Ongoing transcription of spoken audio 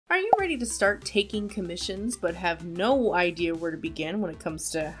Are you ready to start taking commissions but have no idea where to begin when it comes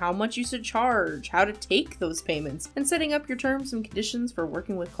to how much you should charge, how to take those payments, and setting up your terms and conditions for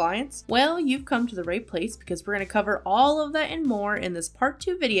working with clients? Well, you've come to the right place because we're going to cover all of that and more in this part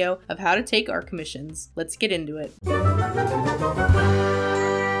 2 video of how to take our commissions. Let's get into it.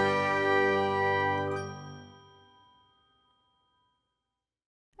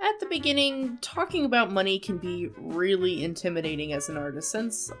 At the beginning, talking about money can be really intimidating as an artist,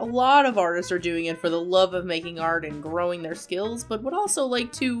 since a lot of artists are doing it for the love of making art and growing their skills, but would also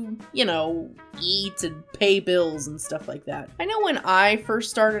like to, eat and pay bills and stuff like that. I know when I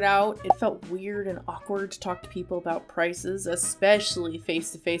first started out, it felt weird and awkward to talk to people about prices, especially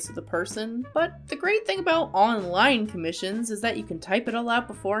face to face with a person, but the great thing about online commissions is that you can type it all out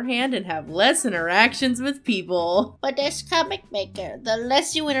beforehand and have less interactions with people. But as comic maker, the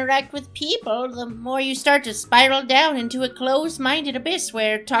less you interact with people, the more you start to spiral down into a closed-minded abyss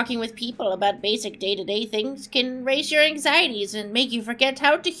where talking with people about basic day-to-day things can raise your anxieties and make you forget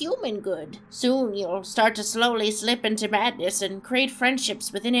how to human good. Soon you'll start to slowly slip into madness and create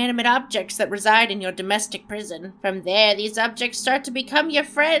friendships with inanimate objects that reside in your domestic prison. From there, these objects start to become your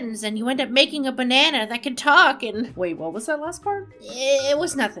friends and you end up making a banana that can talk and— Wait, what was that last part? It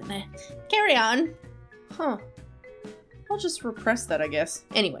was nothing. Carry on. Huh. I'll just repress that, I guess.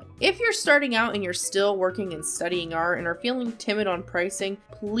 Anyway, if you're starting out and you're still working and studying art and are feeling timid on pricing,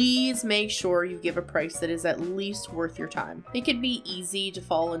 please make sure you give a price that is at least worth your time. It can be easy to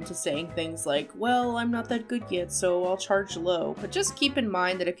fall into saying things like, well, I'm not that good yet, so I'll charge low. But just keep in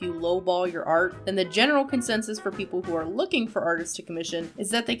mind that if you lowball your art, then the general consensus for people who are looking for artists to commission is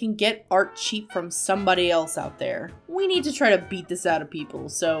that they can get art cheap from somebody else out there. We need to try to beat this out of people,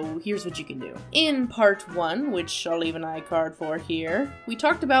 so here's what you can do. In part 1, which I'll leave an card for here, we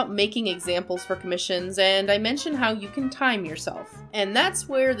talked about making examples for commissions, and I mentioned how you can time yourself. And that's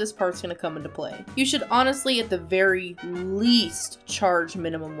where this part's gonna come into play. You should honestly, at the very least, charge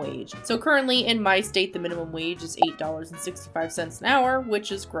minimum wage. So currently in my state, the minimum wage is $8.65 an hour,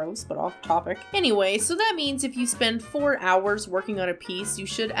 which is gross, but off topic. Anyway, so that means if you spend 4 hours working on a piece, you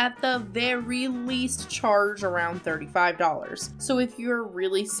should at the very least charge around $35. So if you're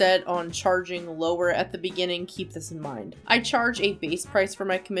really set on charging lower at the beginning, keep this in mind. I charge a base price for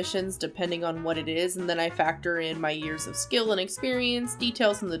my commissions depending on what it is, and then I factor in my years of skill and experience,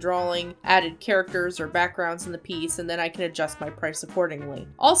 details in the drawing, added characters or backgrounds in the piece, and then I can adjust my price accordingly.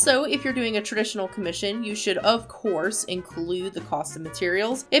 Also, if you're doing a traditional commission, you should of course include the cost of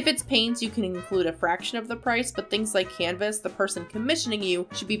materials. If it's paints, you can include a fraction of the price, but things like canvas, the person commissioning you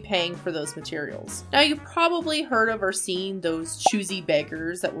should be paying for those materials. Now, you've probably heard of or seen those choosy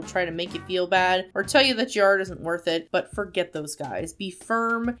beggars that will try to make you feel bad or tell you that your art isn't worth it, but forget those guys. Be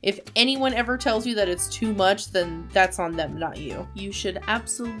firm. If anyone ever tells you that it's too much, then that's on them, not you. You should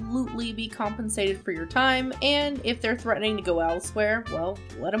absolutely be compensated for your time, and if they're threatening to go elsewhere, well,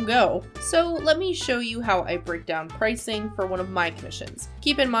 let them go. So let me show you how I break down pricing for one of my commissions.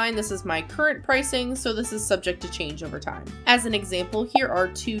 Keep in mind this is my current pricing, so this is subject to change over time. As an example, here are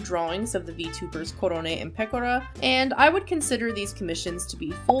 2 drawings of the VTubers Korone and Pecora, and I would consider these commissions to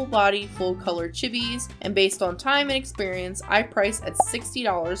be full body, full color chibis, and based on time and experience, I price at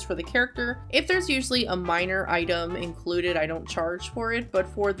 $60 for the character. If there's usually a minor item included, I don't charge for it, but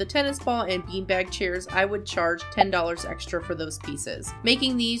for the tennis ball and beanbag chairs, I would charge $10 extra for those pieces,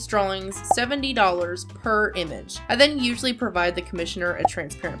 making these drawings $70 per image. I then usually provide the commissioner a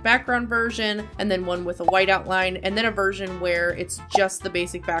transparent background version, and then one with a white outline, and then a version where it's just the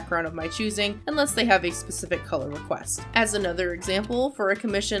basic background of my choosing, unless they have a specific color request. As another example, for a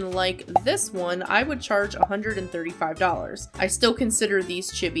commission like this one, I would charge $135. I still consider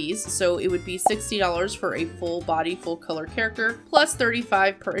these chibis, so it would be $60 for a full body, full color character, plus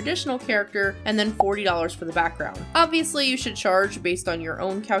 $35 per additional character, and then $40 for the background. Obviously, you should charge based on your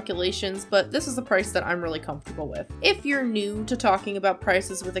own calculations, but this is a price that I'm really comfortable with. If you're new to talking about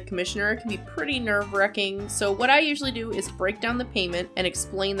prices with a commissioner, it can be pretty nerve-wracking, so what I usually do is break down the payment and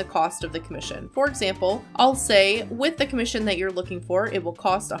explain the cost of the commission. For example, I'll say, with the commission that you're looking for, it will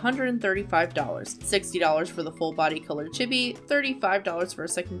cost $135, $60 for the full body colored chibi, $35 for a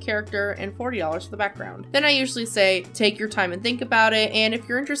second character, and $40 for the background. Then I usually say, take your time and think about it, and if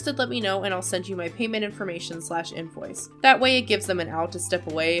you're interested, let me know and I'll send you my payment information / invoice. That way it gives them an out to step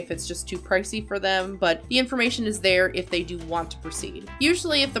away if it's just too pricey for them, but the information is there if they do want to proceed.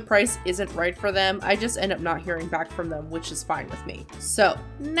 Usually if the price isn't right for them, I just end up not hearing back from them, which is fine with me. So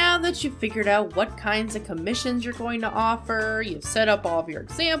now that you've figured out what kinds of commissions you're going to offer, you've set up all of your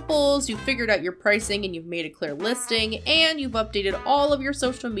examples, you've figured out your pricing, and you've made a clear list listing, and you've updated all of your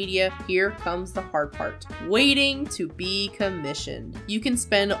social media, here comes the hard part. Waiting to be commissioned. You can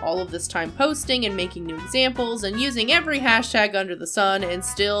spend all of this time posting and making new examples and using every hashtag under the sun and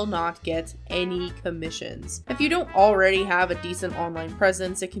still not get any commissions. If you don't already have a decent online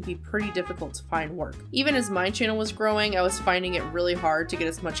presence, it can be pretty difficult to find work. Even as my channel was growing, I was finding it really hard to get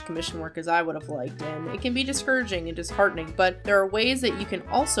as much commission work as I would have liked, and it can be discouraging and disheartening, but there are ways that you can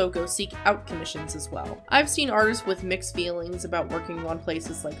also go seek out commissions as well. I've seen artists with mixed feelings about working on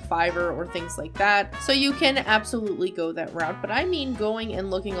places like Fiverr or things like that, so you can absolutely go that route, but I mean going and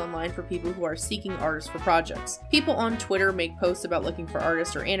looking online for people who are seeking artists for projects. People on Twitter make posts about looking for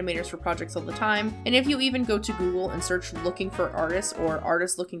artists or animators for projects all the time, and if you even go to Google and search looking for artists or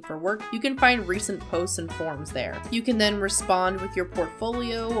artists looking for work, you can find recent posts and forums there. You can then respond with your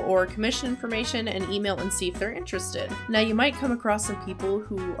portfolio or commission information and email and see if they're interested. Now, you might come across some people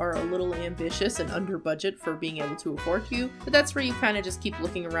who are a little ambitious and under budget for being able to afford you, but that's where you kind of just keep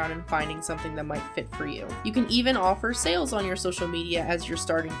looking around and finding something that might fit for you. You can even offer sales on your social media as you're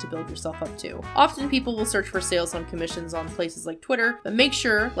starting to build yourself up too. Often people will search for sales on commissions on places like Twitter, but make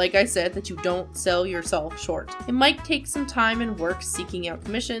sure, like I said, that you don't sell yourself short. It might take some time and work seeking out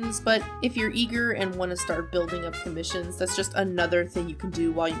commissions, but if you're eager and want to start building up commissions, that's just another thing you can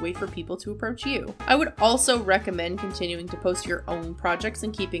do while you wait for people to approach you. I would also recommend continuing to post your own projects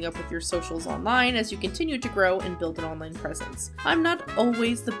and keeping up with your socials online as you continue to grow and build an online presence. I'm not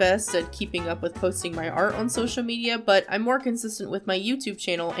always the best at keeping up with posting my art on social media, but I'm more consistent with my YouTube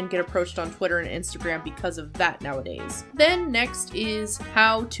channel and get approached on Twitter and Instagram because of that nowadays. Then next is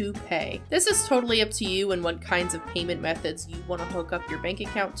how to pay. This is totally up to you and what kinds of payment methods you want to hook up your bank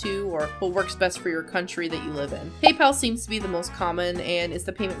account to or what works best for your country that you live in. PayPal seems to be the most common and is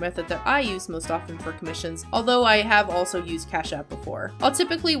the payment method that I use most often for commissions, although I have also used Cash App before. I'll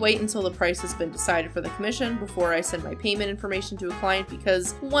typically wait until the price has been decided for the commission before I send my payment information to a client,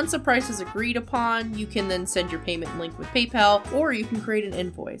 because once a price is agreed upon, you can then send your payment link with PayPal, or you can create an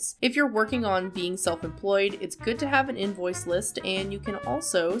invoice. If you're working on being self-employed, it's good to have an invoice list, and you can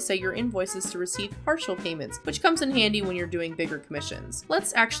also set your invoices to receive partial payments, which comes in handy when you're doing bigger commissions.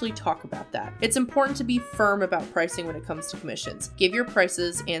 Let's actually talk about that. It's important to be firm about pricing when it comes to commissions. Give your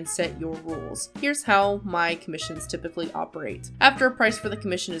prices and set your rules. Here's how my commissions typically operate. After a price for the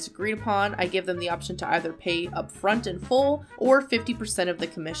commission is agreed upon, I give them the option to either pay upfront in full or 50% of the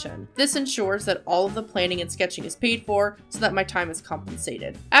commission. This ensures that all of the planning and sketching is paid for so that my time is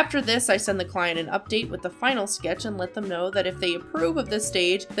compensated. After this, I send the client an update with the final sketch and let them know that if they approve of this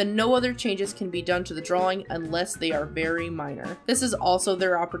stage, then no other changes can be done to the drawing unless they are very minor. This is also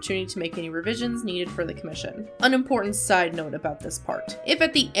their opportunity to make any revisions needed for the commission. An important side note about this part. If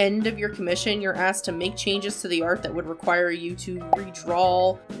at the end of your commission you're asked to make changes to the art that would require you to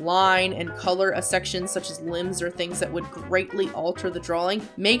redraw, line, and color a section such as limbs or things that would greatly alter the drawing,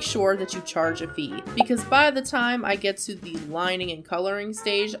 make sure that you charge a fee, because by the time I get to the lining and coloring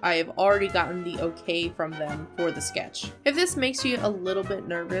stage, I have already gotten the okay from them for the sketch. If this makes you a little bit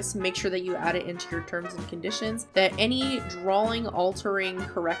nervous, make sure that you add it into your terms and conditions that any drawing, altering,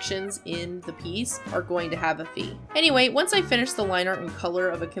 corrections in the piece are going to have a fee. Anyway, once I finish the line art and color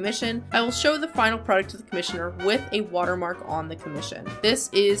of a commission, I will show the final product to the commissioner with a watermark on the commission. This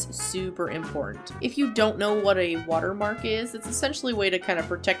is super important. If you don't know what a watermark is, it's essentially a way to kind of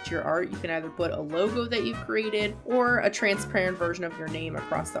protect your art. You can either put a logo that you've created or a transparent version of your name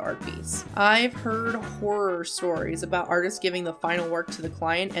across the art piece. I've heard horror stories about artists giving the final work to the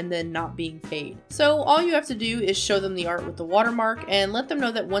client and then not being paid. So all you have to do is show them the art with the watermark and let them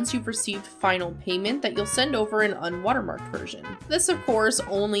know that once you've received final payment that you'll send over an unwatermarked version. This of course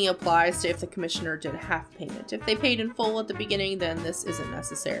only applies to if the commissioner did half payment. If they paid in full at the beginning, then this isn't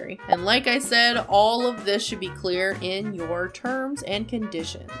necessary. And like I said, all of this should be clear in your terms and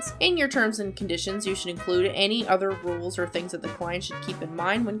conditions. In your terms and conditions, you should include any other rules or things that the client should keep in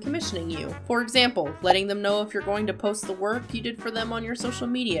mind when commissioning you. For example, letting them know if you're going to post the work you did for them on your social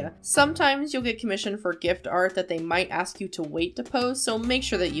media. Sometimes you'll get commissioned for gift art that they might ask you to wait to post, so make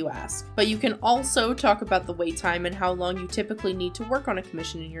sure that you ask. But you can also talk about the wait time and how long you typically need to work on a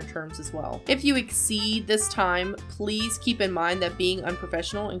commission in your terms as well. If you exceed this time, please keep in mind that being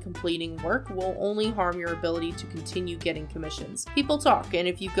unprofessional and completing work will only harm your ability to continue getting commissions. People talk, and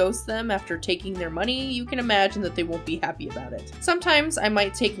if you ghost them after taking their money, you can imagine that they won't be happy about it. Sometimes I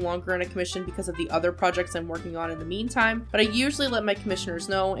might take longer on a commission because of the other projects I'm working on in the meantime, but I usually let my commissioners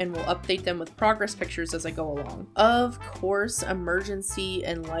know and will update them with progress pictures as I go along. Of course, emergency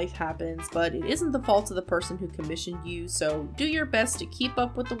and life happens, but it isn't the fault of the person who commissioned you, so do your best to keep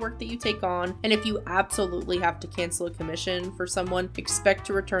up with the work that you take on, and if you absolutely have to cancel a commission for someone, expect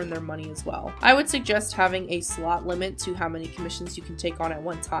to return their money as well. I would suggest suggest having a slot limit to how many commissions you can take on at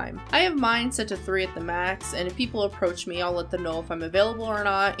one time. I have mine set to 3 at the max, and if people approach me, I'll let them know if I'm available or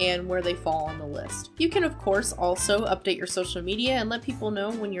not and where they fall on the list. You can of course also update your social media and let people know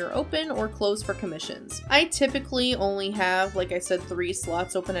when you're open or closed for commissions. I typically only have, like I said, 3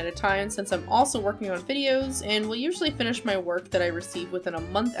 slots open at a time since I'm also working on videos, and will usually finish my work that I receive within a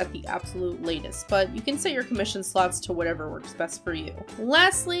month at the absolute latest, but you can set your commission slots to whatever works best for you.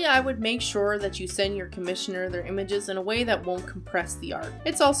 Lastly, I would make sure that you send your commissioner their images in a way that won't compress the art.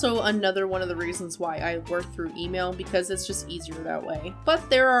 It's also another one of the reasons why I work through email, because it's just easier that way. But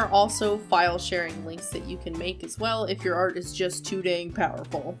there are also file sharing links that you can make as well if your art is just too dang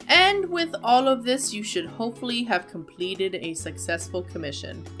powerful. And with all of this, you should hopefully have completed a successful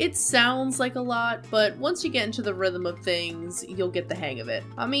commission. It sounds like a lot, but once you get into the rhythm of things, you'll get the hang of it.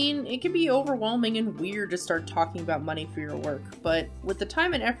 I mean, it can be overwhelming and weird to start talking about money for your work, but with the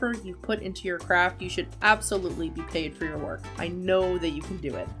time and effort you've put into your craft, you should absolutely be paid for your work. I know that you can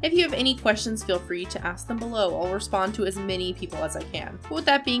do it. If you have any questions, feel free to ask them below. I'll respond to as many people as I can. But with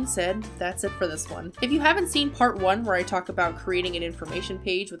that being said, that's it for this one. If you haven't seen part 1 where I talk about creating an information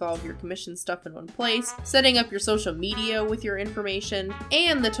page with all of your commission stuff in one place, setting up your social media with your information,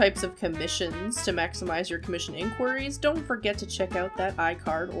 and the types of commissions to maximize your commission inquiries, don't forget to check out that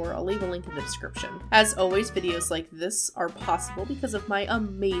iCard, or I'll leave a link in the description. As always, videos like this are possible because of my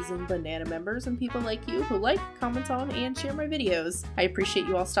amazing Banana members and people like you who like, comment on, and share my videos. I appreciate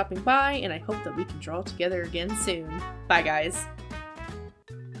you all stopping by, and I hope that we can draw together again soon. Bye guys!